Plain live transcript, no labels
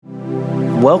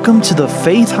Welcome to the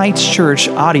Faith Heights Church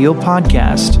audio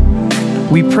podcast.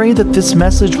 We pray that this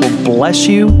message will bless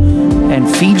you and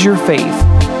feed your faith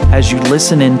as you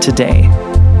listen in today.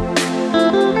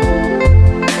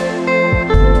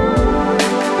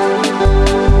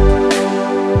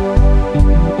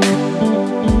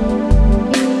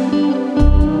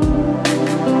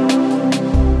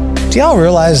 Do y'all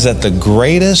realize that the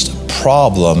greatest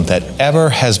problem that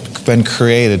ever has been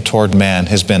created toward man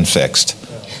has been fixed?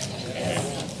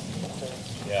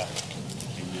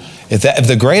 If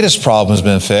the greatest problem has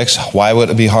been fixed, why would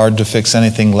it be hard to fix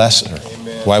anything lesser?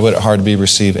 Why would it hard to be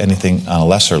receive anything on a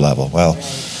lesser level? Well,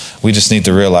 we just need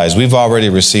to realize we've already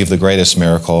received the greatest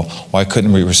miracle. Why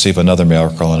couldn't we receive another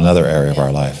miracle in another area of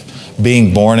our life?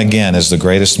 Being born again is the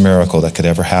greatest miracle that could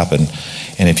ever happen.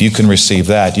 And if you can receive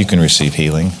that, you can receive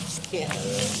healing.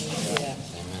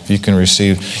 If you can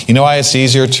receive, you know why it's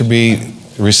easier to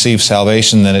receive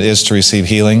salvation than it is to receive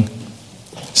healing?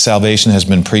 Salvation has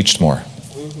been preached more.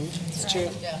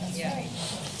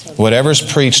 Whatever's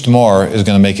preached more is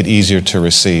going to make it easier to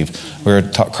receive.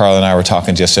 Carl and I were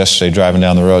talking just yesterday, driving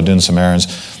down the road, doing some errands,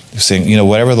 saying,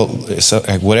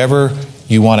 whatever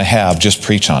you want to have, just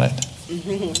preach on it.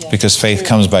 Because faith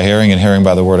comes by hearing, and hearing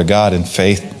by the word of God, and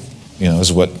faith,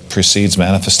 is what precedes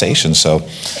manifestation. So,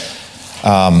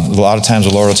 a lot of times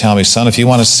the Lord will tell me, son, if you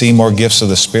want to see more gifts of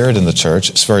the Spirit in the church,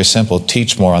 it's very simple.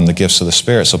 Teach more on the gifts of the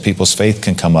Spirit so people's faith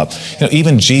can come up.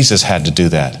 Even Jesus had to do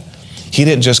that. He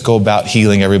didn't just go about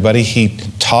healing everybody. He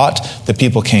taught that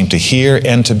people came to hear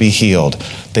and to be healed.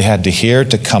 They had to hear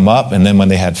to come up, and then when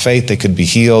they had faith, they could be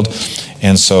healed.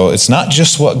 And so it's not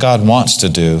just what God wants to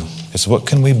do, it's what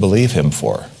can we believe Him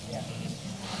for.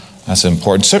 That's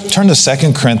important. So turn to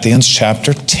 2 Corinthians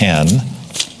chapter 10.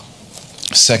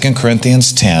 2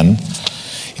 Corinthians 10.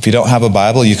 If you don't have a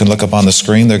Bible, you can look up on the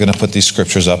screen. They're going to put these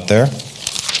scriptures up there.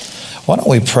 Why don't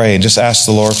we pray and just ask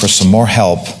the Lord for some more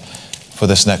help for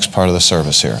this next part of the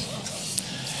service here.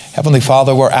 Heavenly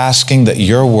Father, we're asking that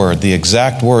your word, the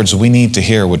exact words we need to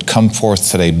hear, would come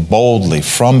forth today boldly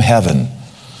from heaven.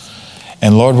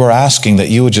 And Lord, we're asking that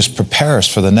you would just prepare us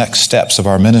for the next steps of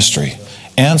our ministry.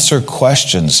 Answer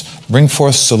questions, bring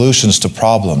forth solutions to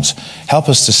problems. Help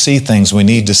us to see things we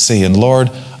need to see. And Lord,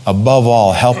 above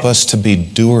all, help us to be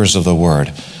doers of the word.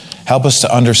 Help us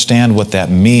to understand what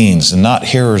that means and not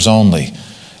hearers only.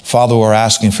 Father, we're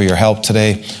asking for your help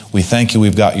today. We thank you.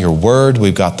 We've got your word.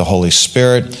 We've got the Holy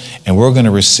Spirit. And we're going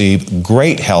to receive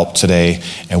great help today.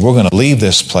 And we're going to leave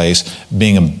this place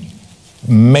being a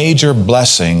major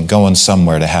blessing going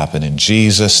somewhere to happen. In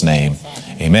Jesus' name,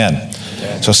 amen.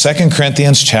 So 2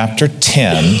 Corinthians chapter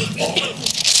 10.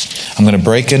 I'm going to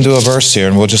break into a verse here,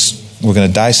 and we're going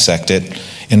to dissect it.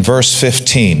 In verse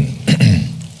 15.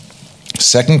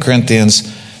 2 Corinthians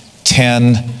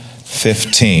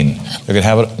 10:15. They're going to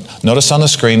have it. Notice on the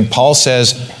screen, Paul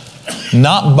says,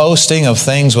 not boasting of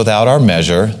things without our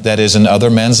measure, that is in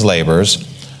other men's labors,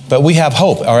 but we have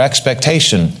hope, our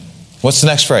expectation. What's the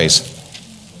next phrase?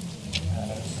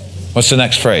 What's the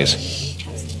next phrase?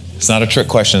 It's not a trick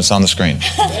question, it's on the screen.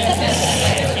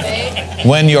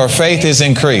 When your faith is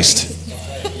increased.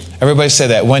 Everybody say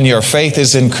that. When your faith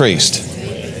is increased.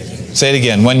 Say it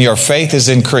again. When your faith is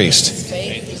increased.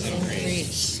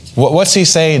 What's he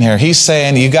saying here? He's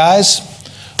saying, you guys,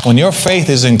 when your faith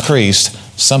is increased,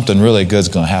 something really good is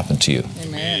going to happen to you.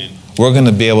 Amen. We're going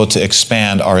to be able to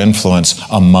expand our influence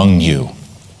among you.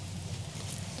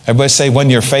 Everybody say, when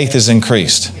your faith is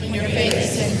increased. When your faith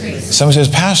is increased. Somebody says,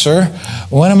 Pastor,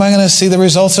 when am I going to see the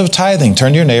results of tithing?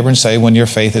 Turn to your neighbor and say, when your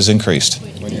faith is increased.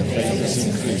 When your faith is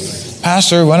increased.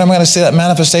 Pastor, when am I going to see that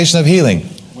manifestation of healing?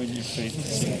 When your faith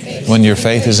is increased. When your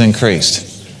faith is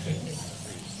increased.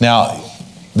 Now,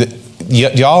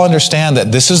 y'all understand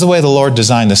that this is the way the Lord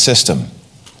designed the system.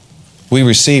 We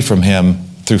receive from Him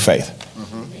through faith.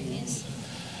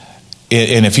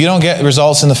 And if you don't get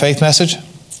results in the faith message,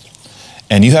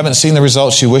 and you haven't seen the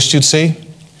results you wished you'd see,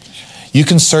 you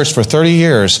can search for 30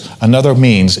 years another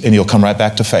means, and you'll come right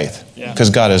back to faith. Because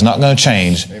God is not going to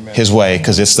change His way,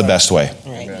 because it's the best way.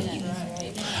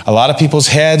 A lot of people's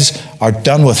heads are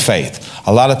done with faith.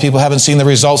 A lot of people haven't seen the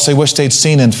results they wish they'd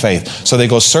seen in faith. So they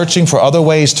go searching for other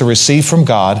ways to receive from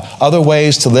God, other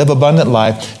ways to live abundant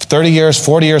life, 30 years,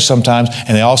 40 years sometimes,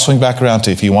 and they all swing back around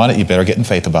to, if you want it, you better get in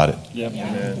faith about it.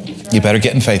 Yep. You better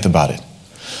get in faith about it.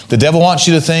 The devil wants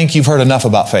you to think you've heard enough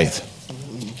about faith.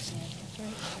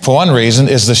 For one reason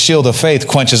is the shield of faith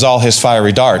quenches all his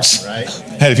fiery darts. Right.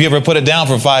 And if you ever put it down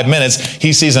for 5 minutes,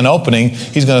 he sees an opening,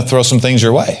 he's going to throw some things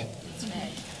your way.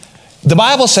 The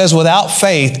Bible says without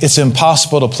faith, it's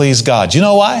impossible to please God. Do you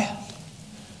know why?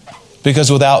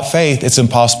 Because without faith, it's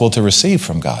impossible to receive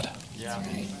from God. Yeah.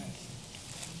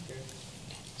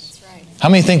 How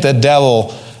many think the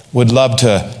devil would love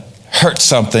to hurt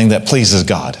something that pleases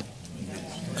God?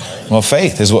 Well,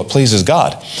 faith is what pleases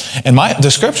God. And the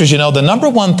scriptures, the number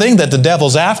one thing that the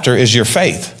devil's after is your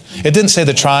faith. It didn't say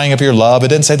the trying of your love. It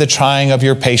didn't say the trying of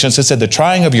your patience. It said the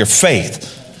trying of your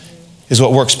faith is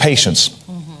what works patience.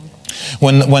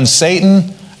 When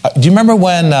Satan, do you remember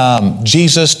when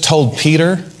Jesus told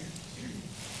Peter,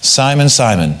 Simon,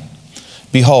 Simon,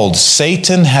 behold,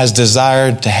 Satan has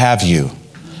desired to have you,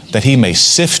 that he may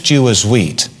sift you as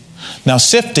wheat. Now,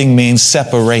 sifting means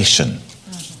separation.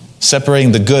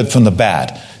 Separating the good from the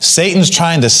bad. Satan's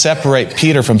trying to separate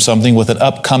Peter from something with an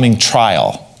upcoming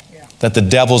trial that the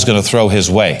devil's going to throw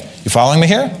his way. You following me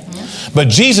here? But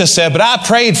Jesus said, but I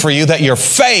prayed for you that your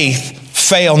faith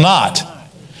fail not.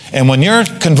 And when you're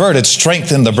converted,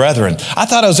 strengthen the brethren. I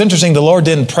thought it was interesting the Lord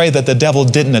didn't pray that the devil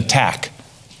didn't attack.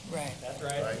 Right. That's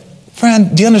right.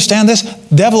 Friend, do you understand this?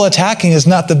 Devil attacking is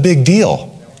not the big deal.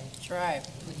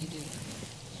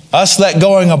 Us let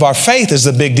going of our faith is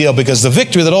the big deal, because the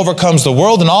victory that overcomes the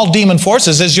world and all demon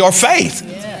forces is your faith.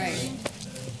 Yes.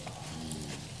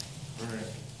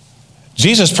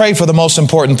 Jesus prayed for the most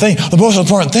important thing. The most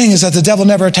important thing is that the devil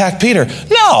never attacked Peter.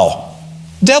 No.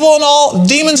 Devil and all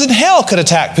demons in hell could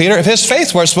attack Peter. If his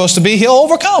faith where it's supposed to be, he'll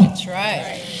overcome. That's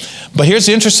right. But here's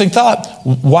the interesting thought.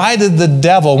 Why did the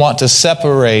devil want to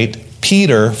separate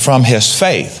Peter from his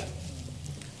faith?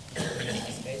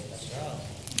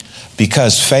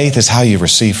 Because faith is how you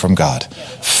receive from God.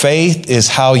 Faith is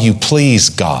how you please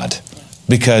God,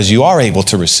 because you are able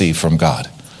to receive from God.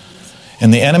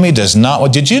 And the enemy does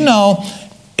not. Did you know,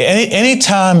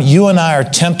 anytime you and I are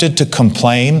tempted to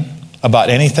complain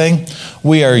about anything,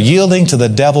 we are yielding to the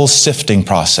devil's sifting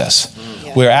process.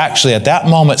 We're actually at that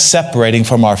moment separating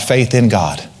from our faith in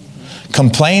God.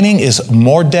 Complaining is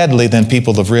more deadly than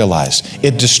people have realized.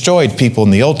 It destroyed people in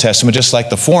the Old Testament, just like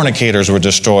the fornicators were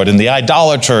destroyed and the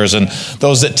idolaters and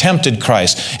those that tempted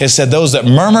Christ. It said those that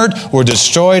murmured were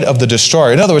destroyed of the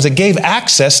destroyer. In other words, it gave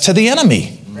access to the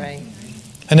enemy. Right.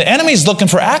 And the enemy's looking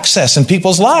for access in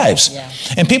people's lives. Yeah.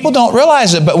 And people don't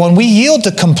realize it, but when we yield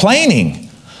to complaining,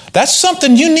 that's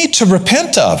something you need to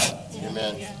repent of.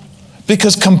 Amen.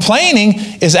 Because complaining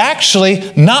is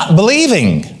actually not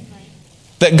believing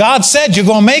that God said you're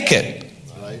going to make it.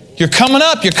 You're coming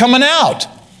up, you're coming out.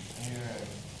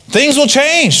 Things will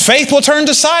change. Faith will turn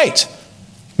to sight.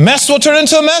 Mess will turn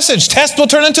into a message. Test will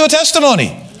turn into a testimony.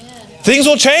 Things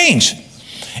will change.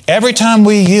 Every time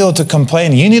we yield to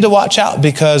complaining, you need to watch out,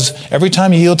 because every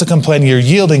time you yield to complaining, you're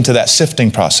yielding to that sifting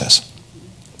process.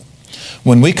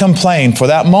 When we complain, for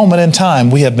that moment in time,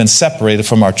 we have been separated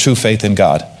from our true faith in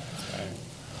God.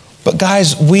 But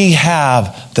guys, we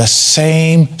have the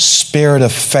same spirit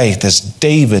of faith as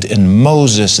David and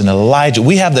Moses and Elijah.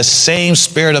 We have the same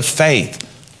spirit of faith.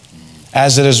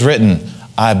 As it is written,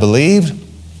 I believed,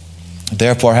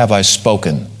 therefore have I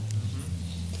spoken.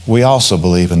 We also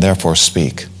believe and therefore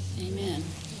speak. Amen.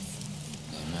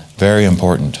 Very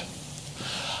important.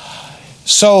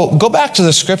 So go back to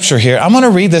the scripture here. I'm going to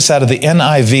read this out of the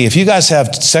NIV. If you guys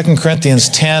have 2 Corinthians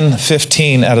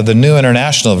 10:15 out of the New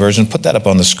International Version, put that up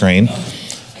on the screen.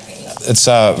 It's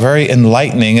very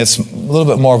enlightening. It's a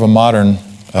little bit more of a modern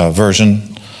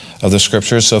version of the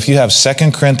scriptures. So if you have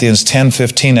 2 Corinthians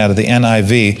 10:15 out of the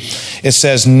NIV, it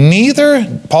says,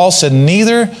 Paul said,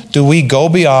 neither do we go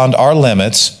beyond our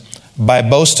limits by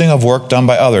boasting of work done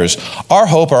by others. Our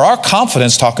hope, or our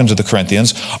confidence, talking to the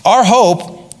Corinthians, our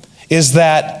hope is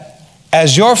that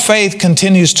as your faith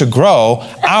continues to grow,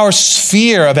 our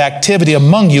sphere of activity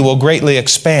among you will greatly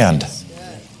expand.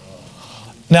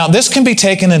 Now, this can be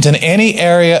taken into any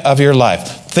area of your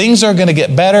life. Things are going to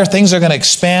get better. Things are going to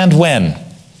expand when?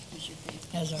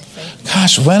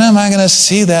 Gosh, when am I going to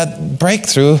see that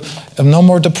breakthrough of no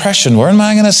more depression? When am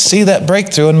I going to see that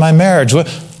breakthrough in my marriage?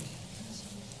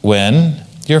 When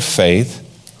your faith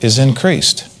is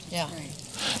increased. Yeah.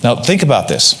 Now, think about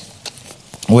this.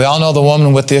 We all know the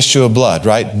woman with the issue of blood,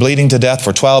 right? Bleeding to death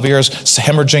for 12 years,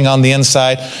 hemorrhaging on the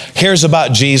inside. Hears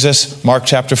about Jesus, Mark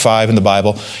chapter 5 in the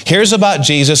Bible. Hears about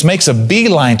Jesus, makes a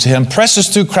beeline to him, presses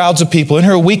through crowds of people in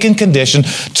her weakened condition,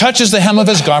 touches the hem of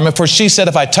his garment, for she said,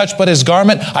 if I touch but his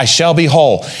garment, I shall be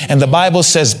whole. And the Bible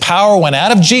says power went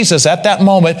out of Jesus at that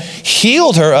moment,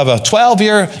 healed her of a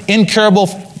 12-year incurable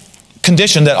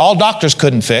condition that all doctors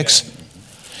couldn't fix,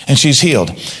 and she's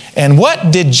healed. And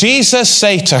what did Jesus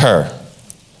say to her?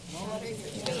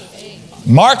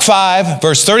 Mark 5,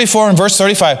 verse 34 and verse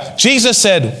 35. Jesus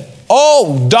said,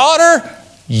 oh, daughter,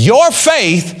 your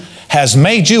faith has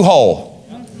made you whole.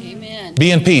 Amen.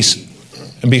 Be in peace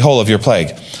and be whole of your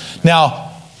plague.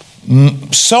 Now,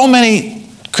 so many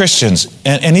Christians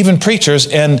and even preachers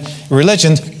and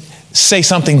religions, say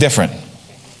something different.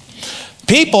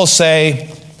 People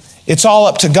say it's all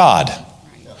up to God.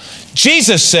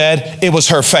 Jesus said it was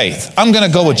her faith. I'm going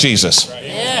to go with Jesus.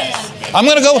 I'm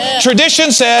going to go.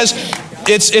 Tradition says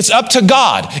it's up to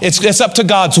God. It's up to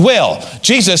God's will.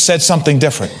 Jesus said something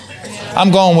different.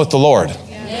 I'm going with the Lord.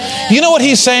 You know what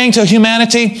he's saying to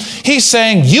humanity? He's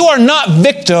saying, you are not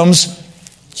victims.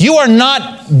 You are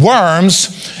not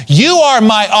worms. You are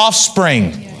my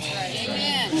offspring.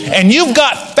 And you've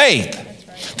got faith.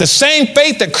 The same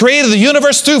faith that created the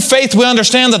universe. Through faith we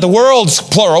understand that the worlds,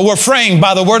 plural, were framed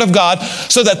by the Word of God,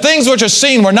 so that things which are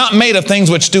seen were not made of things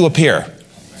which do appear.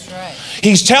 That's right.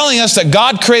 He's telling us that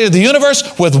God created the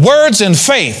universe with words and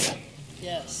faith.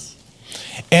 Yes.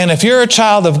 And if you're a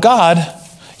child of God,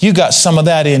 you got some of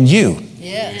that in you.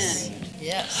 Yes.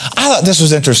 Yes. I thought this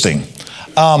was interesting.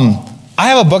 I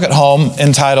have a book at home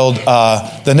entitled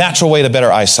The Natural Way to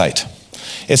Better Eyesight.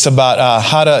 It's about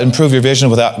how to improve your vision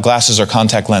without glasses or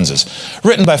contact lenses.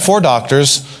 Written by 4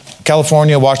 doctors,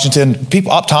 California, Washington,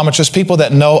 people, optometrists, people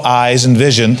that know eyes and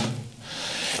vision.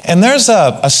 And there's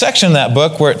a section in that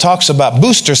book where it talks about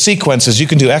booster sequences. You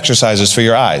can do exercises for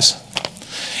your eyes.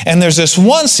 And there's this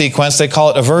one sequence, they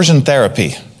call it aversion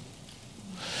therapy.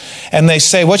 And they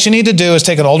say what you need to do is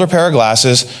take an older pair of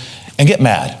glasses and get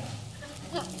mad.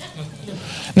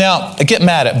 Now, get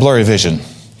mad at blurry vision.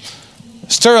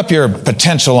 Stir up your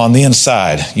potential on the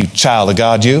inside, you child of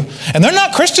God, you. And they're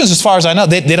not Christians as far as I know.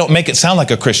 They don't make it sound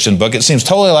like a Christian book. It seems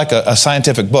totally like a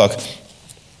scientific book.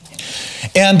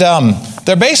 And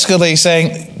they're basically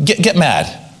saying, get mad.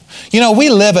 You know, we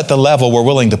live at the level we're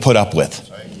willing to put up with.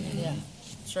 Yeah.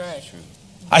 That's right.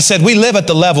 I said, we live at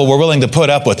the level we're willing to put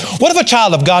up with. What if a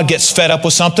child of God gets fed up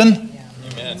with something?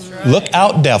 Look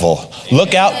out, devil.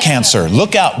 Look out, cancer.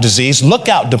 Look out, disease. Look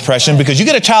out, depression. Because you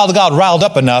get a child of God riled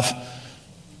up enough,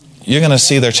 you're going to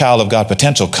see their child of God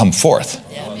potential come forth.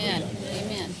 Amen.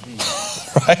 Amen.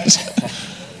 Right?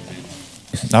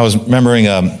 I was remembering,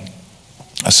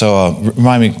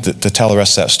 remind me to tell the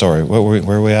rest of that story. Where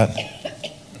were we at?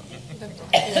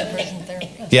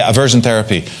 Yeah, aversion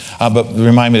therapy. But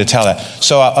remind me to tell that.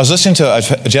 So I was listening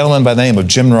to a gentleman by the name of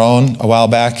Jim Rohn a while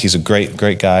back. He's a great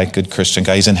guy, good Christian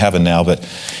guy. He's in heaven now. But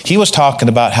he was talking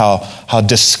about how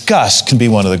disgust can be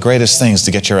one of the greatest things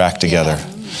to get your act together.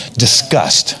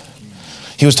 Disgust.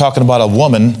 He was talking about a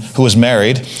woman who was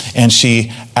married, and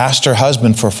she asked her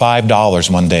husband for $5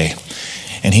 one day.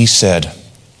 And he said,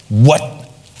 "What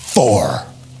for?"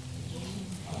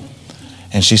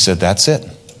 And she said, "That's it.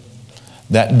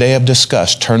 That day of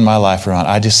disgust turned my life around.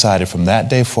 I decided from that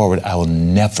day forward, I will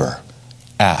never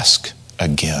ask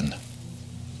again."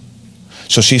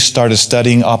 So she started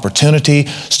studying opportunity,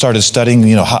 started studying,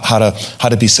 how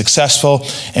to be successful.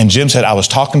 And Jim said, I was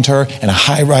talking to her in a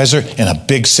high riser in a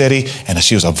big city, and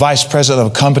she was a vice president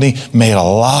of a company, made a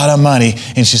lot of money.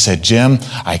 And she said, "Jim,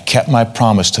 I kept my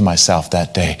promise to myself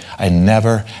that day. I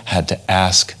never had to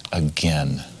ask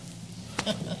again."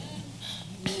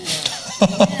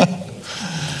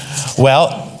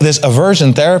 Well, this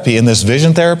aversion therapy in this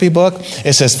vision therapy book,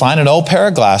 it says find an old pair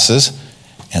of glasses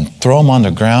and throw them on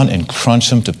the ground and crunch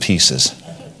them to pieces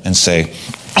and say,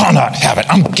 "I'll not have it.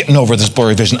 I'm getting over this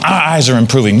blurry vision. My eyes are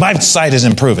improving. My sight is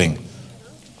improving."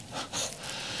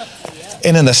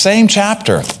 And in the same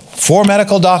chapter, 4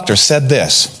 medical doctors said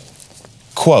this,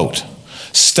 quote,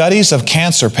 "Studies of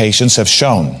cancer patients have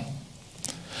shown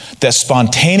that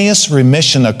spontaneous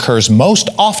remission occurs most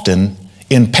often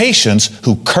in patients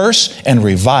who curse and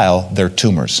revile their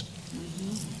tumors."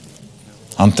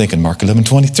 I'm thinking Mark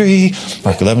 11:23,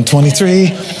 Mark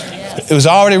 11:23. It was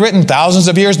already written thousands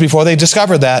of years before they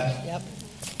discovered that. Yep.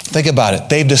 Think about it.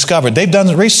 They've done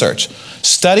the research.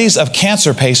 Studies of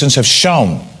cancer patients have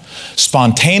shown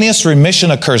spontaneous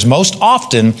remission occurs most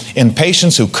often in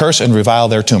patients who curse and revile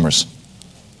their tumors.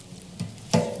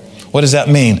 What does that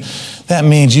mean? That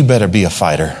means you better be a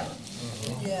fighter.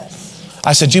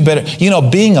 I said, you better,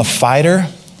 being a fighter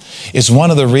is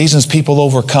one of the reasons people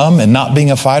overcome, and not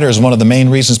being a fighter is one of the main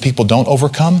reasons people don't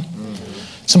overcome.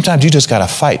 Sometimes you just got to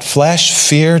fight flesh,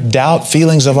 fear, doubt,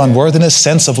 feelings of unworthiness,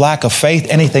 sense of lack of faith,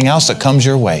 anything else that comes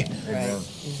your way.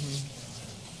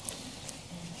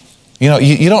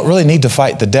 You don't really need to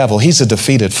fight the devil. He's a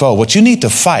defeated foe. What you need to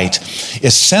fight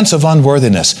is sense of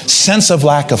unworthiness, sense of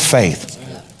lack of faith,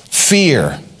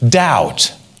 fear,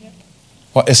 doubt.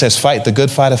 Well, it says fight the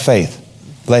good fight of faith.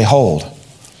 Lay hold.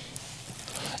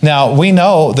 Now, we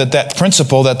know that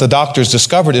principle that the doctors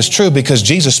discovered is true because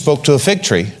Jesus spoke to a fig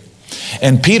tree.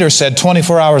 And Peter said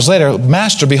 24 hours later,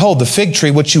 "Master, behold, the fig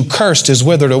tree which you cursed is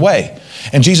withered away."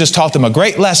 And Jesus taught them a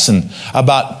great lesson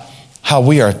about how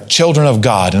we are children of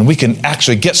God and we can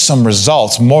actually get some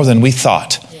results more than we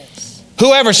thought.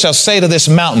 Whoever shall say to this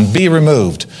mountain, be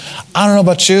removed. I don't know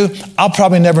about you. I'll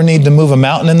probably never need to move a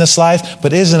mountain in this life,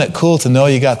 but isn't it cool to know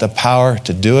you got the power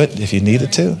to do it if you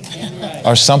needed to?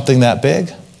 Or something that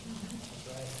big?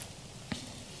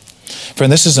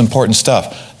 Friend, this is important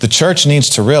stuff. The church needs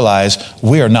to realize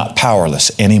we are not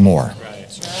powerless anymore.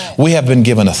 We have been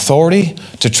given authority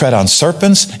to tread on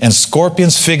serpents and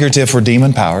scorpions, figurative for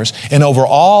demon powers, and over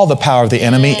all the power of the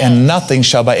enemy, and nothing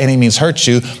shall by any means hurt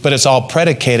you, but it's all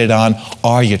predicated on,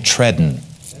 are you treading?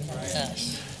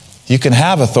 You can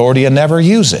have authority and never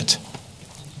use it.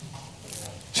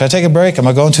 Should I take a break? Am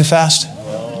I going too fast?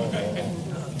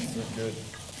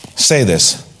 Say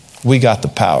this. We got the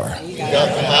power. We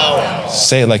got the power.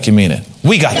 Say it like you mean it.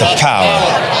 We got the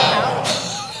power.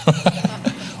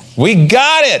 We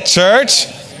got it, church.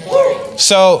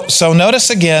 So notice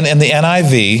again in the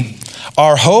NIV,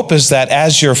 our hope is that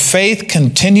as your faith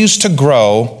continues to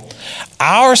grow,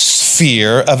 our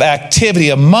sphere of activity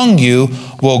among you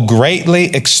will greatly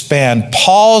expand.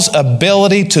 Paul's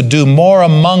ability to do more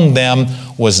among them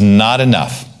was not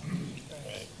enough.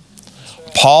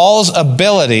 Paul's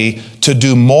ability to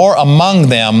do more among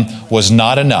them was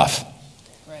not enough.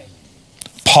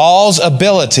 Paul's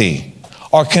ability,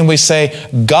 or can we say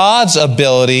God's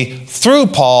ability through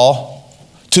Paul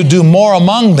to do more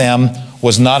among them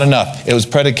was not enough. It was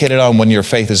predicated on when your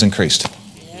faith is increased.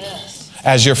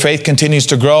 As your faith continues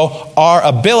to grow, our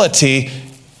ability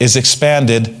is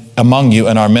expanded among you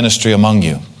and our ministry among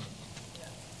you.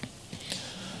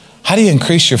 How do you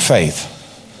increase your faith?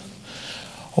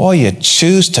 Well, you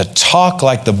choose to talk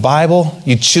like the Bible.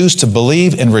 You choose to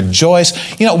believe and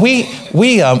rejoice. You know,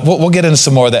 we'll get into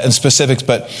some more of that in specifics,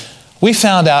 but we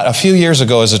found out a few years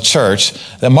ago as a church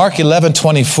that Mark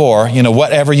 11:24,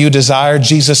 whatever you desire,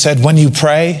 Jesus said, when you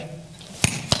pray,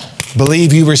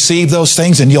 believe you receive those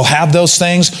things and you'll have those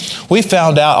things. We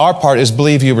found out our part is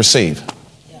believe you receive.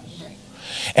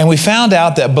 And we found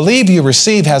out that believe you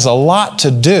receive has a lot to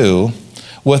do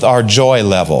with our joy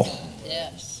level.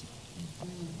 Yes.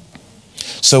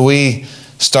 So we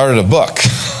started a book,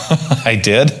 I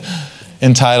did,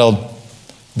 entitled,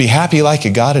 Be Happy Like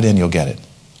You Got It and You'll Get It.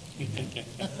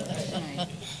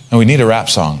 And we need a rap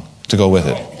song to go with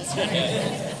it.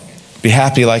 Be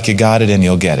happy like you got it and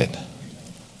you'll get it.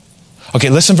 Okay,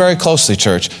 listen very closely,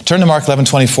 church. Turn to Mark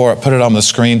 11:24, put it on the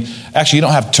screen. Actually, you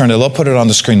don't have to turn it, they'll put it on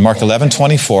the screen. Mark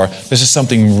 11:24. This is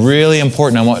something really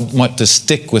important. I want to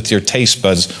stick with your taste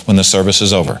buds when the service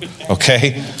is over,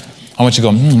 okay? I want you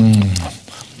to go,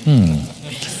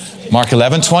 Mark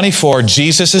 11:24,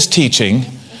 Jesus is teaching.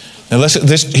 Now listen,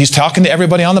 he's talking to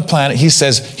everybody on the planet. He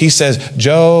says,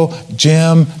 Joe,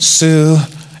 Jim, Sue,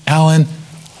 Alan,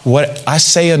 what I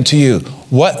say unto you,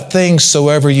 what things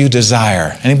soever you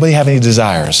desire. Anybody have any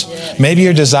desires? Yeah. Maybe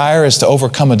your desire is to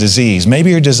overcome a disease.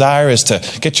 Maybe your desire is to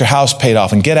get your house paid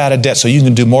off and get out of debt so you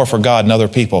can do more for God and other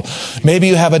people. Maybe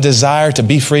you have a desire to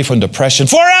be free from depression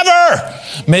forever.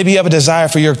 Maybe you have a desire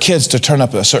for your kids to turn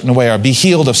up a certain way or be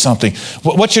healed of something.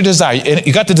 What's your desire?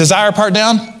 You got the desire part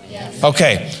down? Yes.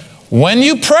 Okay. When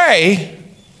you pray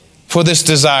for this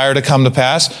desire to come to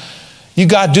pass, you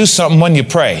got to do something when you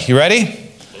pray. You ready?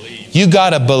 You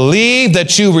got to believe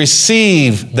that you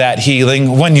receive that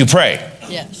healing when you pray.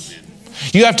 Yes.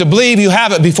 You have to believe you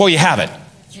have it before you have it.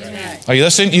 Right. Are you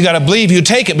listening? You got to believe you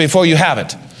take it before you have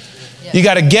it. Yes. You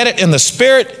got to get it in the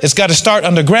spirit. It's got to start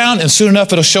underground, and soon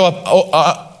enough it'll show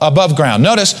up above ground.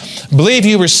 Notice, believe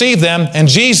you receive them, and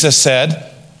Jesus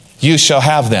said, you shall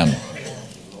have them.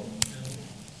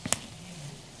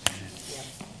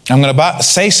 I'm going to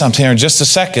say something here in just a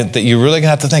second that you're really going to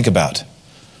have to think about.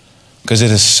 Because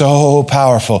it is so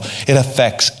powerful. It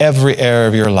affects every area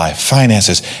of your life.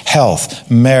 Finances,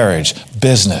 health, marriage,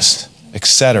 business,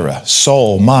 etc.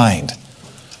 Soul, mind.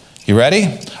 You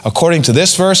ready? According to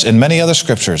this verse and many other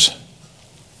scriptures,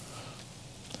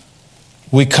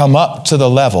 we come up to the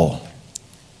level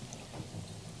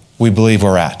we believe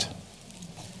we're at.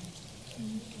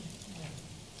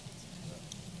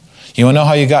 You want to know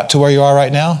how you got to where you are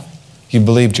right now? You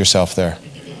believed yourself there.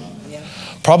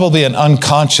 Probably an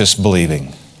unconscious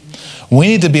believing. We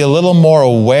need to be a little more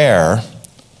aware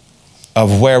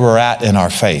of where we're at in our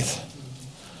faith.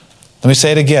 Let me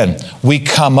say it again. We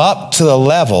come up to the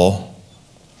level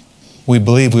we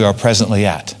believe we are presently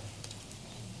at.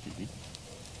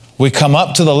 We come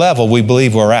up to the level we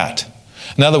believe we're at.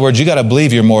 In other words, you got to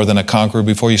believe you're more than a conqueror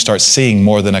before you start seeing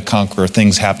more than a conqueror,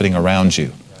 things happening around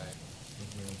you.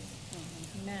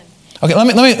 Okay, let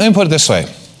me put it this way.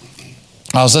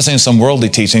 I was listening to some worldly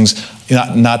teachings,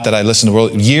 not that I listened to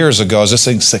world years ago. I was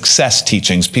listening to success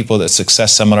teachings, people that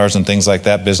success seminars and things like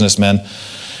that, businessmen.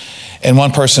 And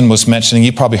one person was mentioning,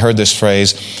 you probably heard this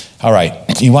phrase, all right,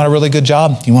 you want a really good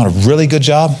job? You want a really good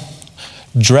job?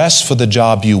 Dress for the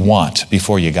job you want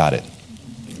before you got it.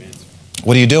 Amen.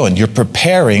 What are you doing? You're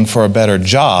preparing for a better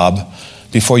job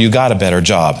before you got a better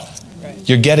job. Right.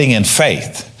 You're getting in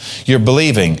faith. You're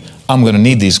believing, I'm going to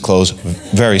need these clothes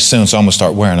very soon, so I'm going to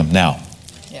start wearing them now.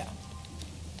 Yeah.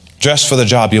 Dress for the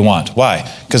job you want. Why?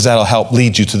 Because that'll help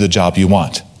lead you to the job you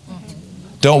want.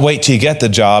 Don't wait till you get the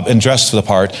job and dress the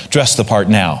part. Dress the part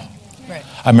now. Right.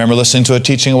 I remember listening to a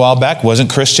teaching a while back,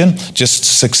 wasn't Christian,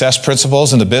 just success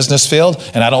principles in the business field.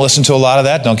 And I don't listen to a lot of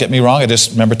that, don't get me wrong. I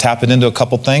just remember tapping into a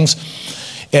couple things.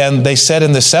 And they said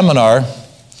in the seminar,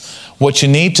 what you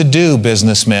need to do,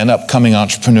 businessmen, upcoming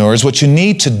entrepreneurs, what you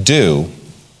need to do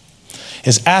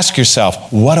is ask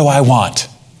yourself, what do I want?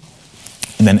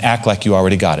 And then act like you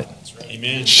already got it. Right.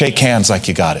 Amen. Shake hands like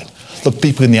you got it. Look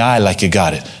people in the eye like you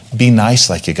got it. Be nice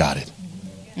like you got it.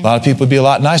 A lot of people would be a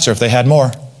lot nicer if they had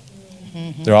more.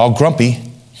 They're all grumpy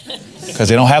because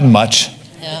they don't have much,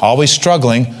 always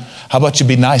struggling. How about you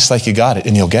be nice like you got it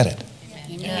and you'll get it?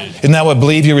 Amen. Isn't that what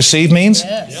believe you receive means?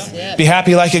 Yes. Be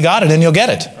happy like you got it and you'll get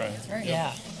it. Right.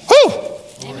 Yeah. Woo!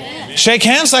 Amen. Shake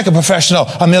hands like a professional,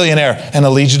 a millionaire, and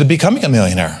it'll lead you to becoming a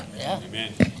millionaire. Yeah.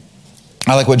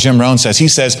 I like what Jim Rohn says. He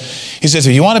says, if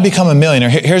you want to become a millionaire,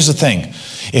 here's the thing.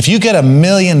 If you get $1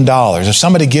 million, if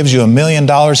somebody gives you $1 million,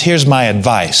 here's my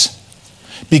advice.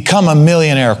 Become a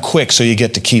millionaire quick so you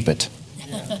get to keep it.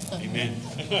 Amen.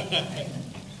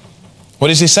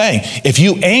 What is he saying? If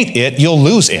you ain't it, you'll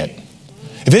lose it.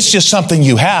 If it's just something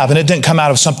you have and it didn't come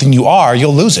out of something you are,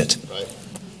 you'll lose it.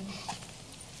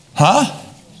 Huh?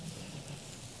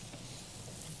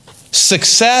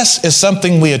 Success is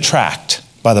something we attract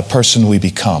by the person we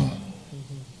become.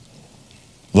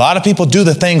 A lot of people do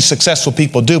the things successful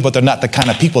people do, but they're not the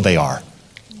kind of people they are.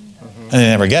 And they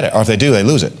never get it. Or if they do, they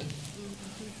lose it.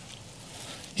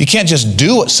 You can't just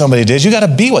do what somebody did. You got to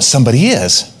be what somebody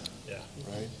is.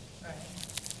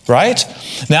 Right?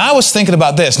 Now, I was thinking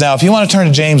about this. Now, if you want to turn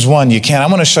to James 1, you can. I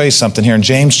want to show you something here in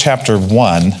James chapter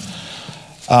 1.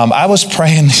 I was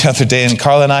praying the other day, and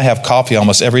Carla and I have coffee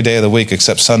almost every day of the week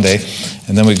except Sunday.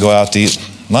 And then we go out to eat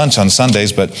lunch on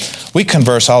Sundays, but we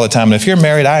converse all the time. And if you're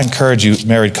married, I encourage you,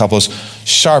 married couples,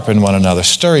 sharpen one another,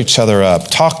 stir each other up,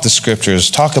 talk the scriptures,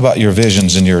 talk about your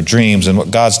visions and your dreams and what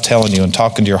God's telling you and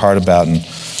talking to your heart about. And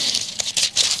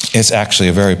it's actually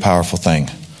a very powerful thing.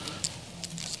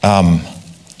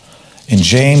 In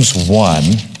James 1,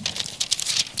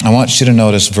 I want you to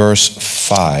notice verse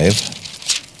 5.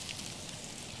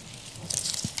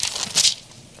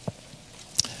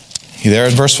 You there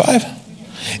in verse 5?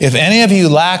 If any of you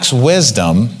lacks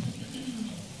wisdom,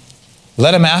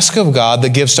 let him ask of God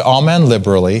that gives to all men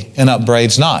liberally and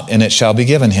upbraids not, and it shall be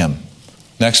given him.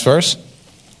 Next verse.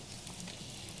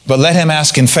 But let him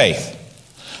ask in faith.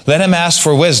 Let him ask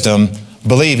for wisdom,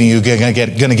 believing you're going to get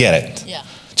it. Yeah.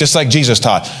 Just like Jesus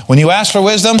taught. When you ask for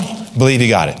wisdom, believe you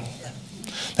got it.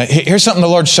 Now, here's something the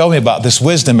Lord showed me about this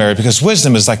wisdom area, because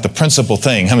wisdom is like the principal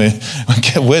thing. I mean,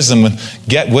 get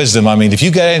wisdom. I mean, if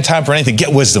you get any time for anything,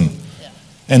 get wisdom.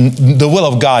 And the will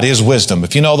of God is wisdom.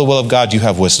 If you know the will of God, you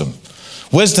have wisdom.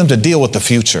 Wisdom to deal with the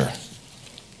future.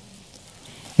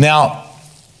 Now,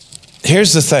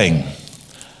 here's the thing.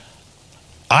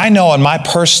 I know in my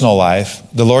personal life,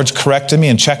 the Lord's corrected me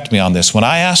and checked me on this. When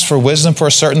I ask for wisdom for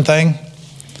a certain thing,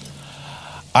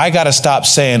 I got to stop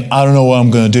saying, I don't know what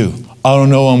I'm going to do. I don't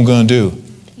know what I'm going to do.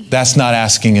 That's not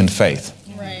asking in faith.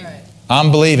 Right.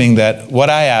 I'm believing that what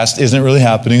I asked isn't really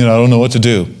happening and I don't know what to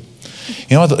do.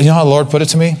 You know how the Lord put it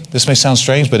to me? This may sound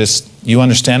strange, but you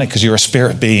understand it because you're a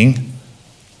spirit being.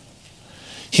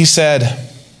 He said,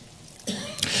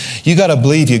 you got to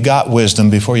believe you got wisdom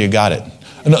before you got it.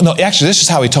 No, actually, this is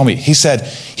how he told me. He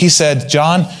said,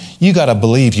 John, you got to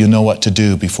believe you know what to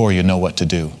do before you know what to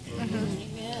do.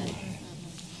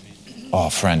 Oh,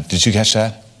 friend, did you catch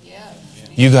that? Yeah.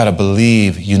 You got to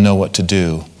believe you know what to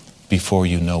do before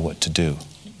you know what to do.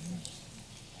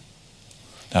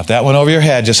 Now, if that went over your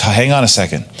head, just hang on a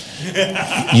second.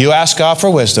 You ask God for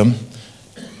wisdom,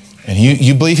 and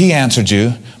you believe he answered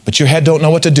you, but your head don't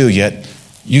know what to do yet.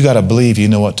 You got to believe you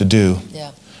know what to do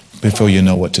before you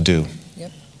know what to do.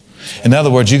 Yep. In other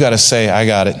words, you got to say, I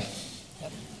got it.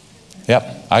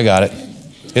 Yep, I got it.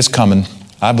 It's coming.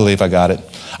 I believe I got it.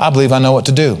 I believe I know what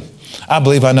to do. I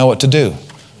believe I know what to do.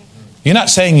 You're not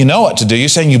saying you know what to do. You're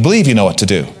saying you believe you know what to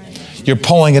do. You're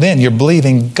pulling it in. You're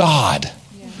believing God.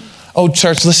 Oh,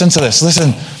 church, listen to this.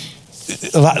 Listen,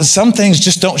 some things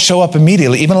just don't show up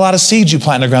immediately. Even a lot of seeds you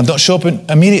plant in the ground don't show up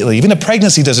immediately. Even a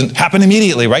pregnancy doesn't happen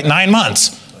immediately, right? 9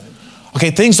 months.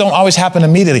 Okay, things don't always happen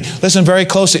immediately. Listen very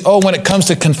closely. Oh, when it comes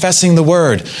to confessing the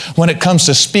word, when it comes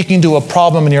to speaking to a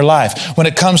problem in your life, when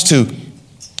it comes to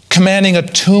commanding a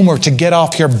tumor to get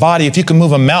off your body. If you can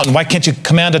move a mountain, why can't you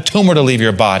command a tumor to leave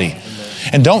your body?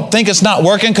 And don't think it's not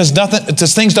working because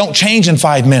things don't change in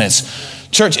 5 minutes.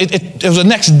 Church, it was the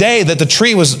next day that the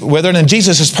tree was withered and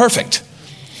Jesus is perfect.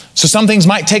 So some things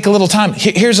might take a little time.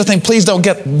 Here's the thing, please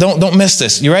don't miss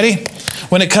this. You ready?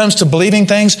 When it comes to believing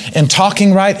things and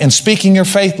talking right and speaking your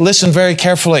faith, listen very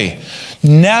carefully.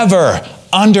 Never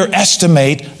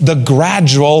underestimate the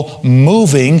gradual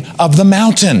moving of the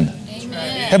mountain.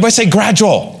 Everybody say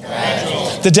gradual.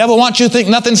 Gradual. The devil wants you to think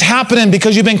nothing's happening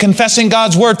because you've been confessing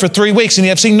God's word for 3 weeks and you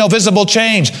have seen no visible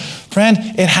change. Friend,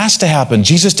 it has to happen.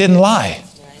 Jesus didn't lie.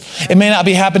 It may not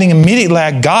be happening immediately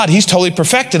like God. He's totally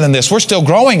perfected in this. We're still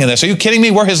growing in this. Are you kidding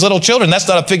me? We're his little children. That's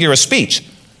not a figure of speech.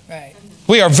 Right.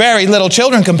 We are very little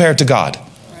children compared to God.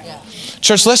 Right.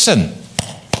 Church, listen.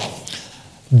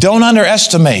 Don't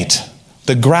underestimate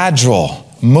the gradual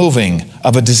moving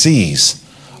of a disease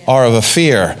or of a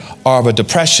fear or of a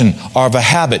depression or of a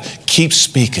habit. Keep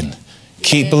speaking.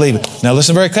 Keep believing. Now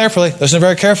listen very carefully. Listen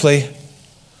very carefully.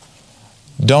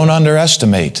 Don't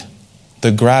underestimate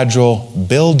the gradual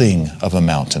building of a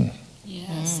mountain.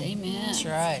 Yes, amen. That's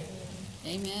right.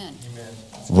 Amen.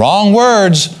 Wrong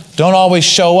words don't always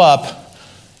show up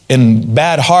in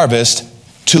bad harvest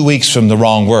 2 weeks from the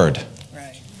wrong word.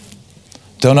 Right.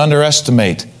 Don't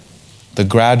underestimate the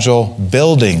gradual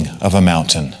building of a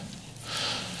mountain.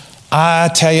 I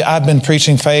tell you, I've been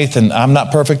preaching faith, and I'm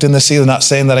not perfect in this either, not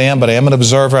saying that I am, but I am an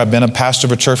observer. I've been a pastor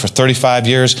of a church for 35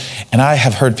 years, and I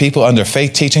have heard people under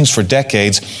faith teachings for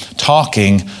decades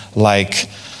talking like,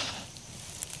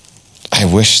 I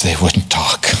wish they wouldn't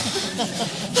talk.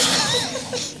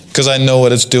 Because I know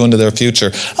what it's doing to their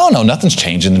future. Oh, no, nothing's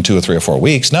changing in 2 or 3 or 4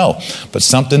 weeks. No, but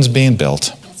something's being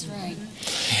built. That's right.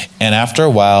 And after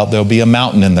a while, there'll be a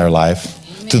mountain in their life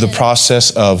through the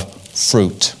process of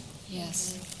fruit.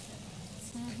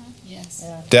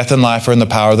 Death and life are in the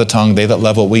power of the tongue. They that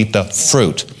love will eat the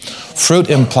fruit. Fruit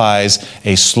implies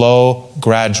a slow,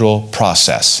 gradual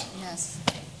process. Yes.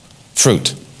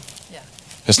 Fruit. Yeah.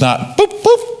 It's not boop,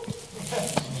 boop.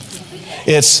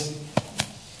 It's,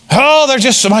 oh, they're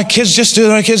just, my kids are just,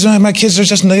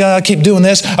 keep doing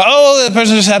this. Oh, the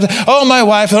person just had, oh, my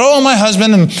wife, and oh, my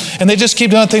husband, and they just keep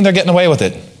doing the thing, they're getting away with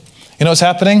it. You know what's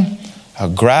happening? A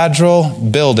gradual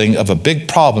building of a big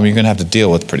problem you're going to have to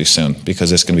deal with pretty soon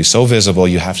because it's going to be so visible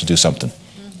you have to do something.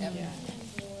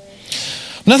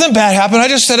 Nothing bad happened. I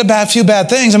just said a few bad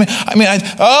things. I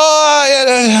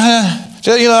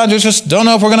just don't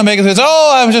know if we're going to make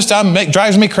it.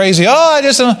 Drives me crazy.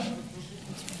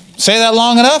 Say that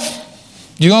long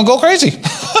enough, you're going to go crazy.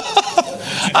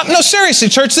 No, seriously,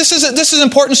 church, this is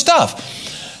important stuff.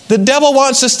 The devil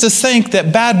wants us to think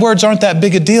that bad words aren't that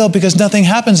big a deal because nothing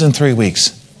happens in 3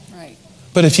 weeks. Right.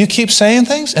 But if you keep saying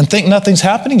things and think nothing's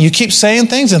happening, you keep saying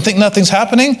things and think nothing's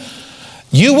happening,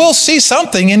 you will see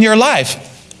something in your life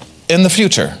in the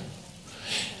future.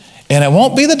 And it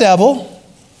won't be the devil.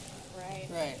 Right.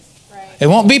 Right. It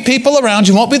won't be people around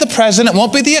you. It won't be the president. It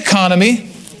won't be the economy.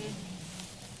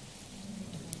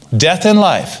 Death and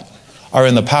life are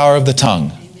in the power of the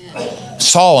tongue. Amen.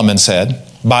 Solomon said,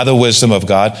 by the wisdom of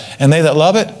God, and they that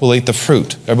love it will eat the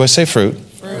fruit. Everybody say fruit.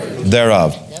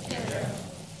 Thereof. Yep.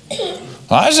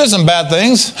 Well, I said some bad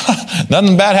things.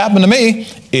 Nothing bad happened to me.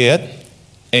 It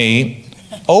ain't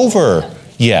over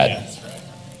yet.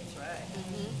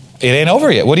 It ain't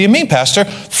over yet. What do you mean, Pastor?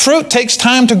 Fruit takes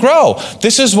time to grow.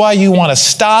 This is why you want to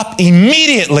stop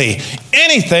immediately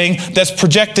anything that's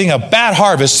projecting a bad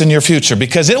harvest in your future,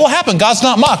 because it will happen. God's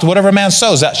not mocked. Whatever a man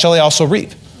sows, that shall he also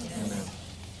reap.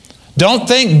 Don't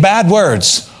think bad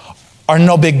words are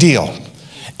no big deal.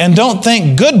 And don't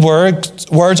think good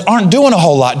words aren't doing a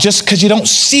whole lot just because you don't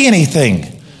see anything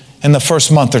in the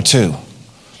first month or 2.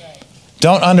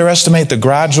 Don't underestimate the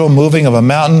gradual moving of a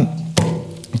mountain.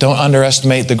 Don't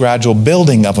underestimate the gradual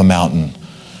building of a mountain.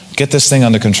 Get this thing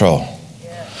under control.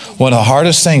 One of the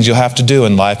hardest things you'll have to do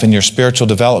in life in your spiritual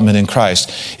development in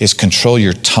Christ is control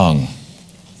your tongue.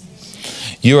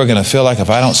 You are going to feel like if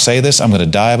I don't say this, I'm going to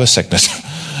die of a sickness.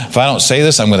 If I don't say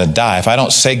this, I'm going to die. If I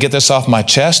don't get this off my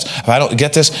chest, if I don't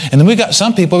get this. And then we have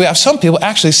some people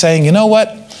actually saying, you know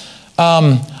what?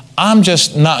 I'm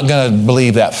just not going to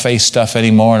believe that faith stuff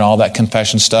anymore and all that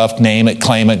confession stuff. Name it,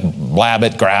 claim it, blab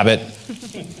it, grab it.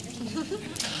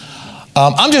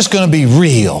 I'm just going to be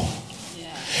real.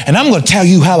 And I'm going to tell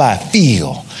you how I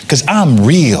feel because I'm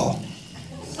real.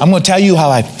 I'm going to tell you how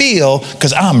I feel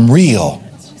because I'm real.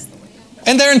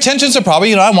 And their intentions are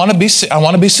probably, I want to be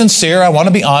sincere, I want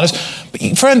to be honest.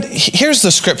 But friend, here's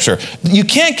the scripture. You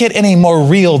can't get any more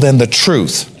real than the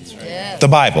truth. The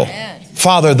Bible.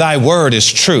 Father, thy word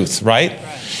is truth, right?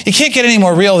 You can't get any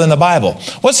more real than the Bible.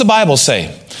 What's the Bible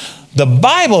say? The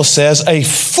Bible says a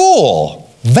fool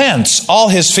vents all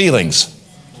his feelings,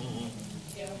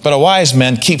 but a wise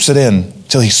man keeps it in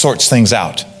till he sorts things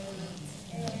out.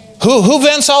 Who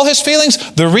vents all his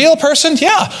feelings? The real person?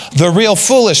 Yeah, the real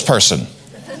foolish person.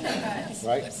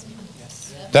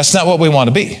 That's not what we want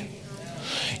to be.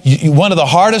 One of the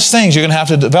hardest things you're going to have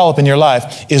to develop in your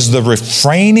life is the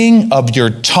refraining of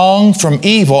your tongue from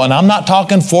evil. And I'm not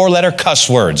talking 4-letter cuss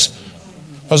words.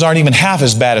 Those aren't even half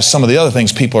as bad as some of the other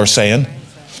things people are saying.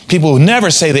 People who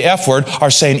never say the F word are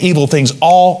saying evil things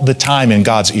all the time in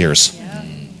God's ears.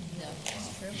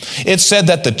 It said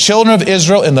that the children of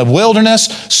Israel in the wilderness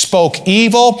spoke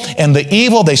evil, and the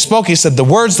evil they spoke, he said the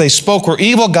words they spoke were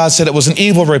evil. God said it was an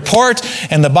evil report,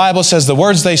 and the Bible says the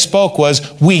words they spoke was,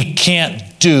 we can't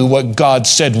do what God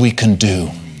said we can do.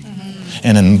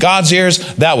 And in God's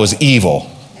ears, that was evil.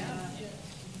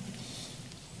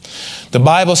 The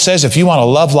Bible says if you want to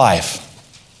love life,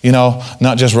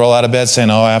 not just roll out of bed saying,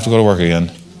 I have to go to work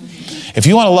again. If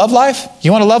you want to love life,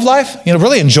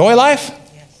 really enjoy life,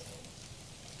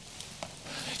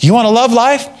 you want to love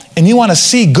life and you want to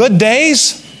see good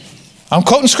days? I'm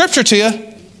quoting scripture to you.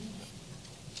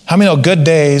 How many know good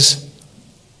days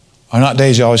are not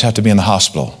days you always have to be in the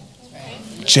hospital,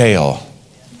 jail?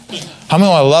 How many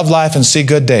want to love life and see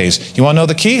good days? You want to know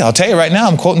the key? I'll tell you right now,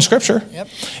 I'm quoting scripture.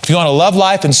 If you want to love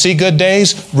life and see good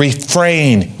days,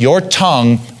 refrain your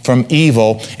tongue from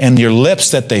evil and your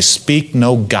lips that they speak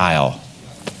no guile.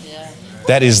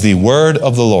 That is the word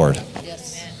of the Lord.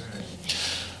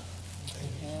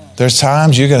 There's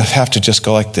times you're going to have to just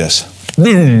go like this.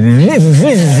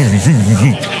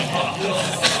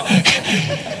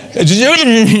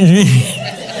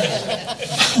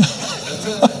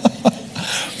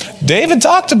 David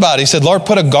talked about it. He said, Lord,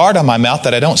 put a guard on my mouth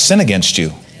that I don't sin against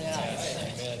you.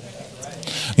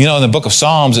 In the book of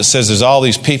Psalms, it says there's all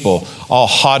these people, all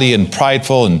haughty and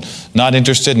prideful and not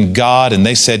interested in God. And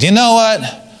they said, you know what?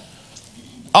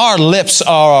 Our lips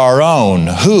are our own.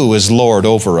 Who is Lord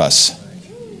over us?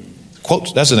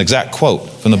 Quote, that's an exact quote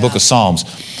from the book of Psalms.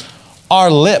 Our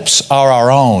lips are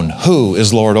our own. Who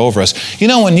is Lord over us?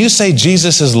 When you say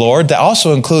Jesus is Lord, that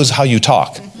also includes how you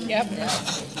talk.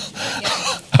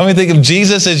 I mean, think of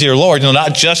Jesus as your Lord,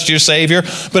 not just your Savior,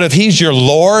 but if He's your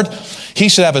Lord, He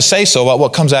should have a say-so about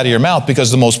what comes out of your mouth,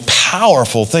 because the most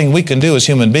powerful thing we can do as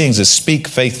human beings is speak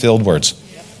faith-filled words.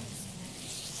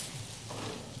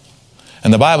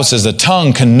 And the Bible says the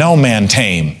tongue can no man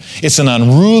tame. It's an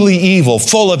unruly evil,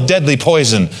 full of deadly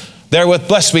poison. Therewith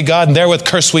blessed we God, and therewith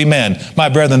curse we men. My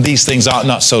brethren, these things ought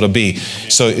not so to be.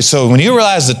 So when you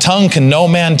realize the tongue can no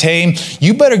man tame,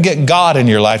 you better get God in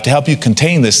your life to help you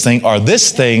contain this thing, or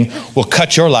this thing will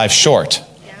cut your life short.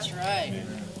 That's right.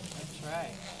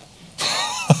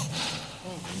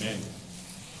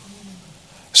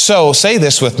 So say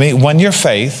this with me, when your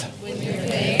faith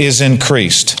is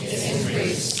increased.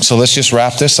 So let's just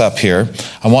wrap this up here.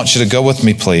 I want you to go with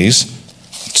me, please,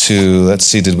 to, let's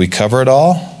see, did we cover it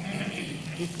all?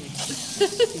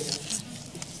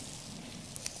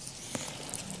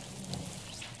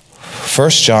 1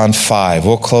 John 5.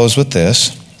 We'll close with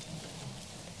this.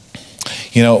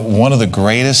 One of the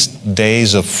greatest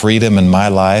days of freedom in my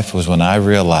life was when I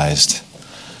realized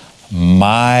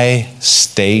my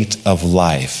state of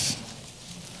life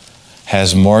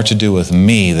has more to do with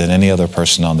me than any other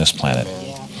person on this planet.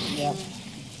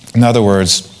 In other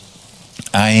words,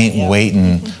 I ain't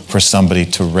waiting for somebody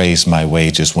to raise my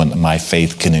wages when my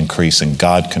faith can increase and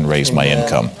God can raise my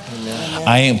income.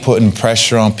 I ain't putting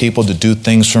pressure on people to do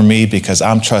things for me because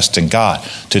I'm trusting God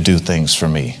to do things for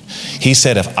me. He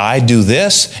said, if I do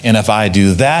this and if I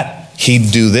do that,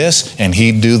 He'd do this and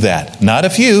He'd do that. Not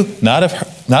if you, not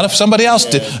if somebody else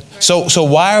did. So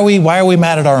why are we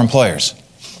mad at our employers?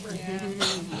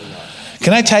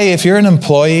 Can I tell you, if you're an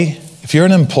employee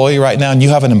right now and you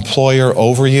have an employer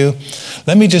over you,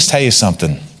 let me just tell you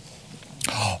something.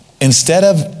 Instead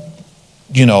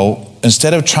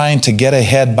of trying to get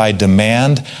ahead by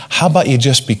demand, how about you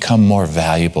just become more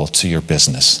valuable to your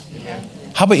business?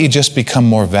 How about you just become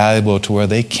more valuable to where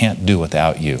they can't do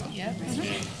without you?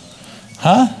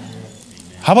 Huh?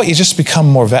 How about you just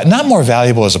become not more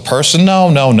valuable as a person? No.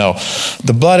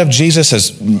 The blood of Jesus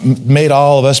has made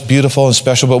all of us beautiful and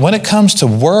special. But when it comes to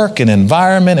work and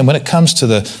environment, and when it comes to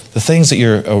the things that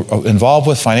you're involved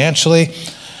with financially,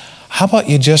 how about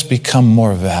you just become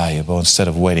more valuable instead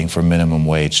of waiting for minimum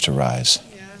wage to rise?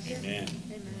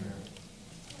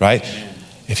 Right?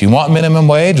 If you want minimum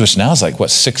wage, which now is like, what,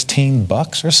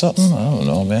 $16 or something? I don't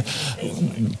know, man.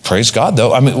 Praise God,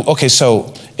 though. I mean, okay,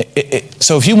 so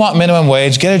if you want minimum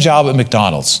wage, get a job at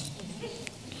McDonald's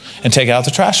and take out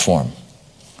the trash for them.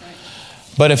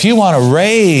 But if you want a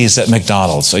raise at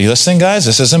McDonald's, are you listening, guys?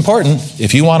 This is important.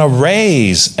 If you want a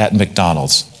raise at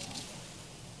McDonald's,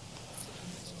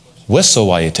 whistle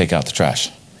while you take out the trash.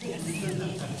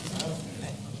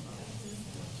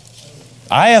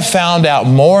 I have found out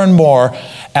more and more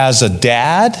as a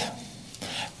dad,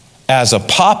 as a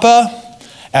papa,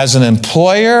 as an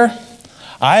employer,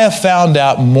 I have found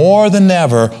out more than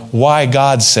ever why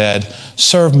God said,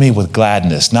 serve me with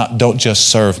gladness, not don't just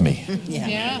serve me.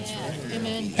 Yeah.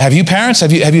 Amen. Have you parents,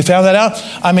 have you found that out?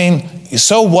 I mean,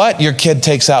 so what your kid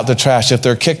takes out the trash if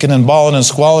they're kicking and bawling and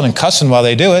squalling and cussing while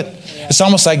they do it? It's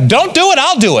almost like, don't do it,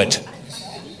 I'll do it.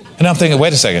 And I'm thinking,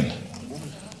 wait a second.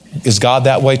 Is God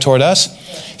that way toward us?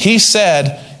 He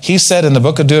said in the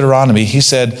book of Deuteronomy, he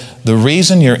said, the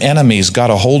reason your enemies got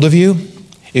a hold of you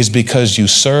is because you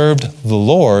served the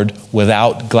Lord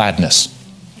without gladness.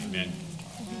 Amen.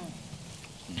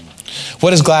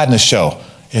 What does gladness show?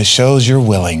 It shows you're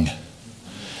willing.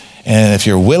 And if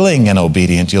you're willing and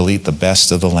obedient, you'll eat the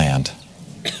best of the land.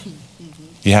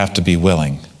 You have to be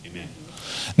willing. Amen.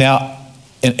 Now,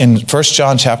 in 1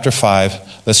 John chapter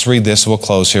 5, let's read this, we'll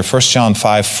close here. 1 John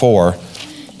 5:4,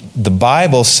 the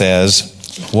Bible says,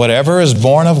 whatever is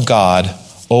born of God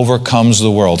overcomes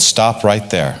the world. Stop right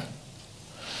there.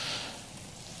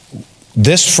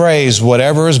 This phrase,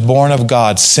 whatever is born of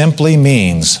God, simply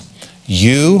means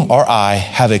you or I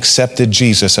have accepted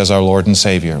Jesus as our Lord and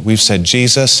Savior. We've said,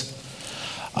 Jesus,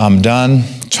 I'm done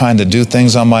trying to do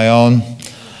things on my own.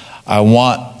 I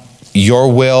want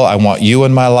your will. I want you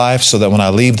in my life so that when I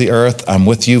leave the earth, I'm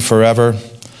with you forever.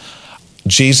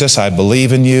 Jesus, I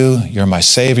believe in you. You're my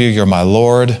Savior. You're my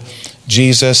Lord.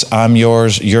 Jesus, I'm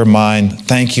yours. You're mine.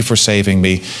 Thank you for saving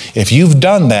me. If you've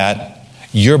done that,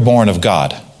 you're born of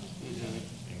God.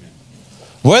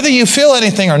 Whether you feel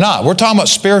anything or not, we're talking about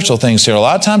spiritual things here. A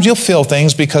lot of times you'll feel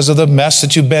things because of the mess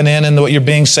that you've been in and what you're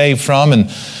being saved from and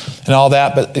all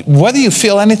that. But whether you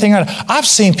feel anything or not, I've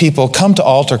seen people come to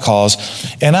altar calls,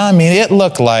 and I mean, it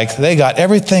looked like they got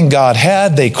everything God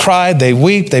had. They cried, they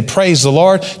wept, they praised the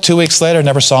Lord. 2 weeks later,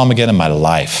 never saw him again in my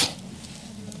life.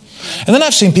 And then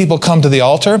I've seen people come to the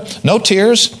altar, no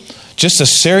tears, just a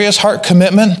serious heart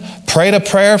commitment, prayed a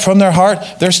prayer from their heart.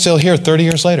 They're still here 30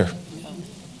 years later.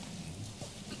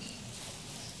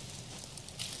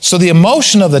 So the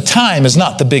emotion of the time is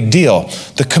not the big deal.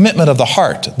 The commitment of the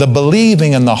heart, the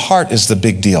believing in the heart is the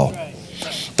big deal.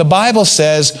 The Bible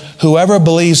says, whoever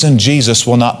believes in Jesus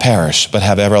will not perish, but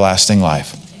have everlasting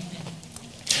life.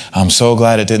 I'm so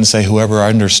glad it didn't say whoever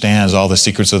understands all the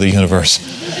secrets of the universe.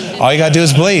 All you got to do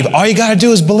is believe. All you got to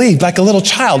do is believe. Like a little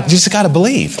child, you just got to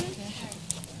believe.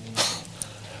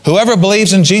 Whoever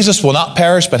believes in Jesus will not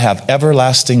perish, but have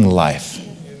everlasting life.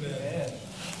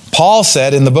 Paul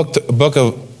said in the book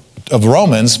of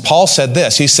Romans, Paul said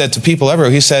this. He said to people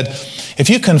everywhere, he said, if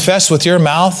you confess with your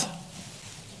mouth,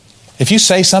 if you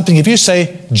say something, if you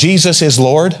say Jesus is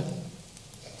Lord,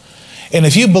 and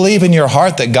if you believe in your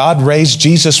heart that God raised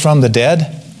Jesus from the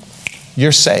dead,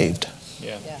 you're saved.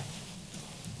 Yeah.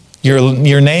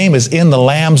 Your name is in the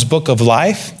Lamb's book of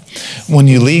life. When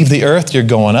you leave the earth, you're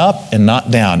going up and not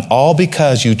down. All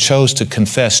because you chose to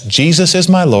confess Jesus is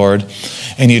my Lord,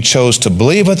 and you chose to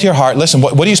believe with your heart. Listen,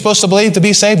 what are you supposed to believe to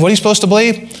be saved? What are you supposed to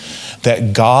believe?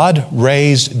 That God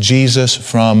raised Jesus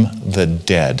from the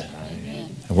dead.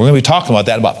 Amen. And we're going to be talking about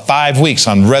that in about 5 weeks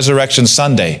on Resurrection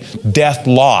Sunday. Death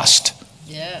lost.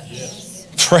 Yes.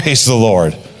 Praise the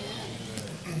Lord.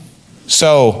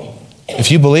 So,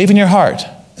 if you believe in your heart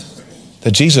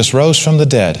that Jesus rose from the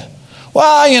dead,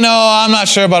 well, I'm not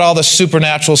sure about all the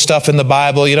supernatural stuff in the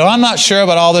Bible. I'm not sure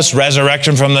about all this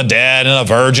resurrection from the dead and a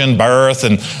virgin birth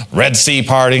and Red Sea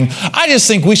parting. I just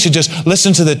think we should just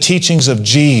listen to the teachings of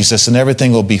Jesus and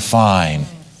everything will be fine.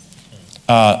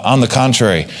 On the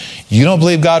contrary, you don't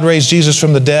believe God raised Jesus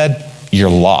from the dead, you're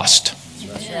lost.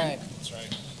 That's right. That's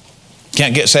right.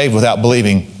 Can't get saved without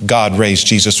believing God raised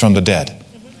Jesus from the dead.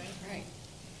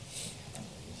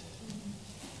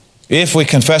 If we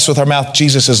confess with our mouth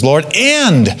Jesus is Lord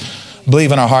and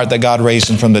believe in our heart that God raised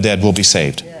him from the dead, we'll be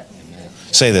saved.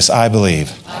 Say this, I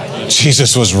believe.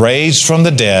 Jesus was raised from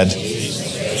the dead,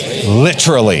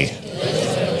 literally.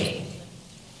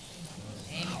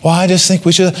 Well, I just think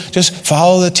we should just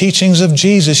follow the teachings of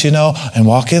Jesus, and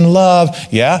walk in love.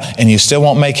 Yeah, and you still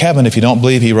won't make heaven if you don't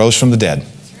believe he rose from the dead.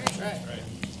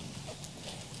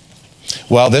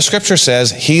 Well, this scripture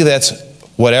says,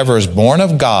 whatever is born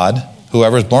of God,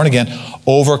 whoever is born again,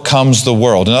 overcomes the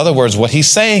world. In other words, what he's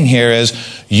saying here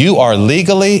is you are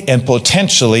legally and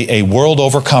potentially a world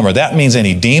overcomer. That means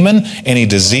any demon, any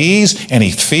disease,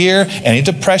 any fear, any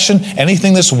depression,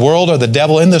 anything this world or the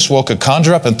devil in this world could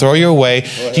conjure up and throw your way,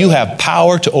 you have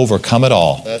power to overcome it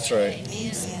all. That's right.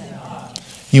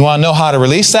 You want to know how to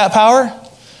release that power?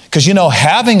 Because you know,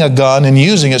 having a gun and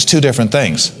using it's two different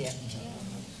things.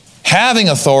 Having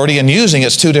authority and using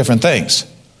it's two different things.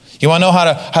 You want to know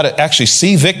how to actually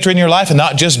see victory in your life and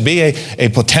not just be a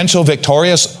potential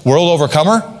victorious world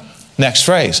overcomer? Next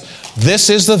phrase.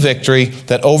 This is the victory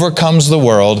that overcomes the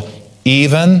world,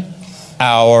 even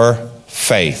our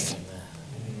faith.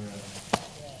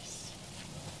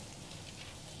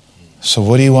 So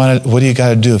what do you got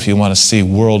to do if you want to see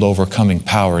world overcoming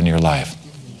power in your life?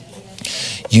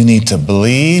 You need to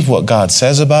believe what God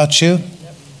says about you,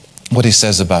 what he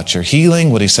says about your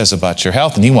healing, what he says about your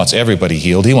health. And he wants everybody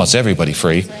healed. He wants everybody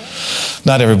free.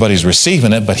 Not everybody's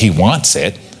receiving it, but he wants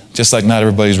it. Just like not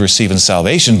everybody's receiving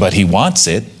salvation, but he wants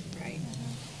it.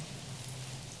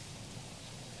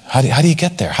 How do you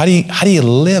get there? How do you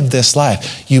live this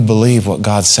life? You believe what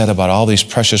God said about all these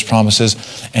precious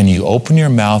promises, and you open your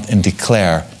mouth and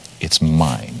declare, it's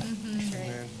mine.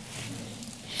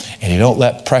 And you don't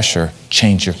let pressure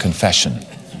change your confession.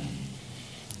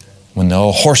 When the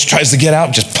old horse tries to get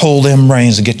out, just pull them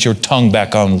reins and get your tongue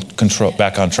back on control,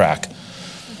 back on track.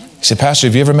 You say, Pastor,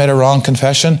 have you ever made a wrong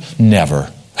confession?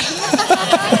 Never.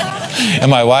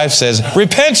 And my wife says,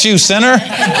 repent, you sinner.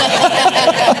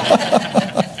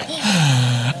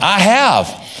 I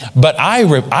have. But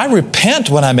I repent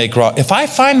when I make wrong. If I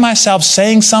find myself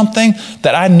saying something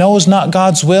that I know is not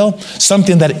God's will,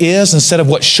 something that is instead of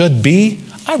what should be,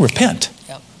 I repent.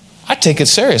 I take it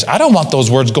serious. I don't want those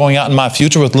words going out in my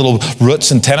future with little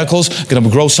roots and tentacles, going to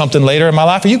grow something later in my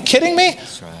life. Are you kidding me?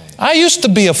 That's right. I used to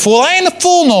be a fool. I ain't a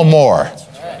fool no more.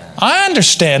 That's right. I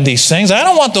understand these things. I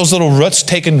don't want those little roots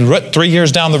taking root 3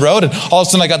 years down the road, and all of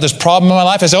a sudden I got this problem in my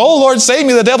life. I say, oh, Lord, save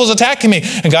me. The devil's attacking me.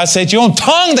 And God said, it's your own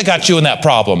tongue that got you in that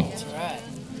problem. That's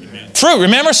right. Fruit.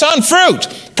 Remember, son?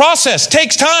 Fruit. Process.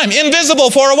 Takes time.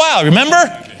 Invisible for a while. Remember?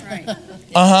 Right.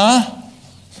 Uh-huh.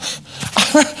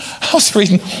 I was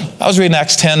reading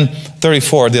Acts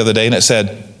 10:34 the other day, and it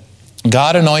said,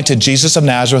 God anointed Jesus of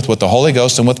Nazareth with the Holy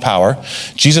Ghost and with power.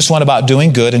 Jesus went about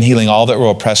doing good and healing all that were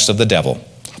oppressed of the devil,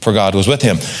 for God was with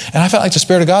him. And I felt like the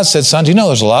Spirit of God said, son, do you know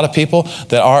there's a lot of people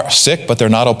that are sick, but they're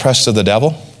not oppressed of the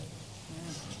devil?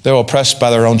 They're oppressed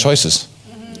by their own choices.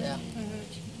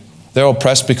 They're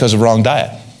oppressed because of wrong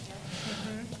diet.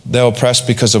 They're oppressed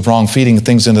because of wrong feeding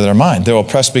things into their mind. They're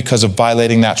oppressed because of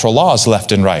violating natural laws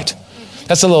left and right.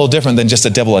 That's a little different than just the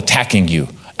devil attacking you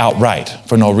outright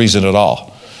for no reason at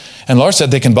all. And the Lord said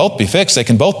they can both be fixed, they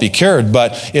can both be cured,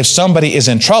 but if somebody is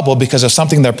in trouble because of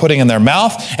something they're putting in their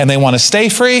mouth and they want to stay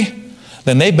free,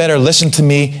 then they better listen to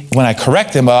me when I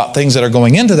correct them about things that are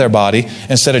going into their body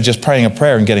instead of just praying a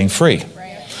prayer and getting free.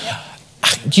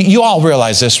 You all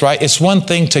realize this, right? It's one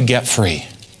thing to get free,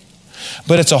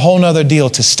 but it's a whole nother deal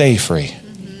to stay free.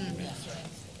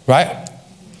 Right?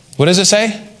 What does it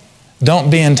say?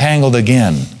 Don't be entangled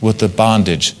again with the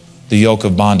bondage, the yoke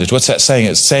of bondage. What's that saying?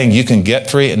 It's saying you can get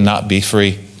free and not be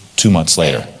free 2 months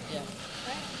later.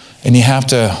 And you have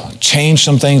to change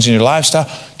some things in your lifestyle,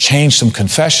 change some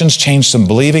confessions, change some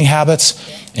believing habits,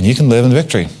 and you can live in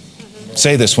victory.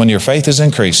 Say this, when your faith is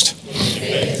increased,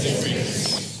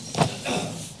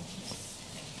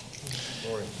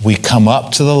 we come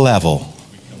up to the level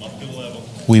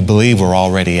we believe we're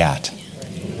already at.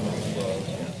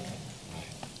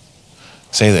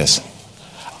 Say this.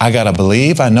 I got to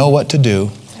believe I know what to do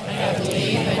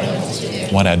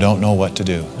when I don't know what to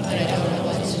do.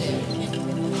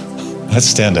 Let's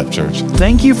stand up, church.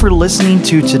 Thank you for listening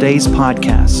to today's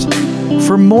podcast.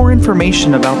 For more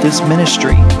information about this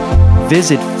ministry,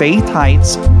 visit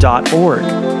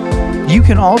faithheights.org. You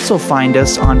can also find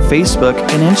us on Facebook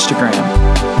and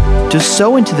Instagram. To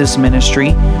sow into this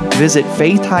ministry, visit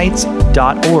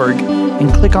faithheights.org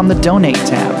and click on the Donate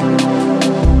tab.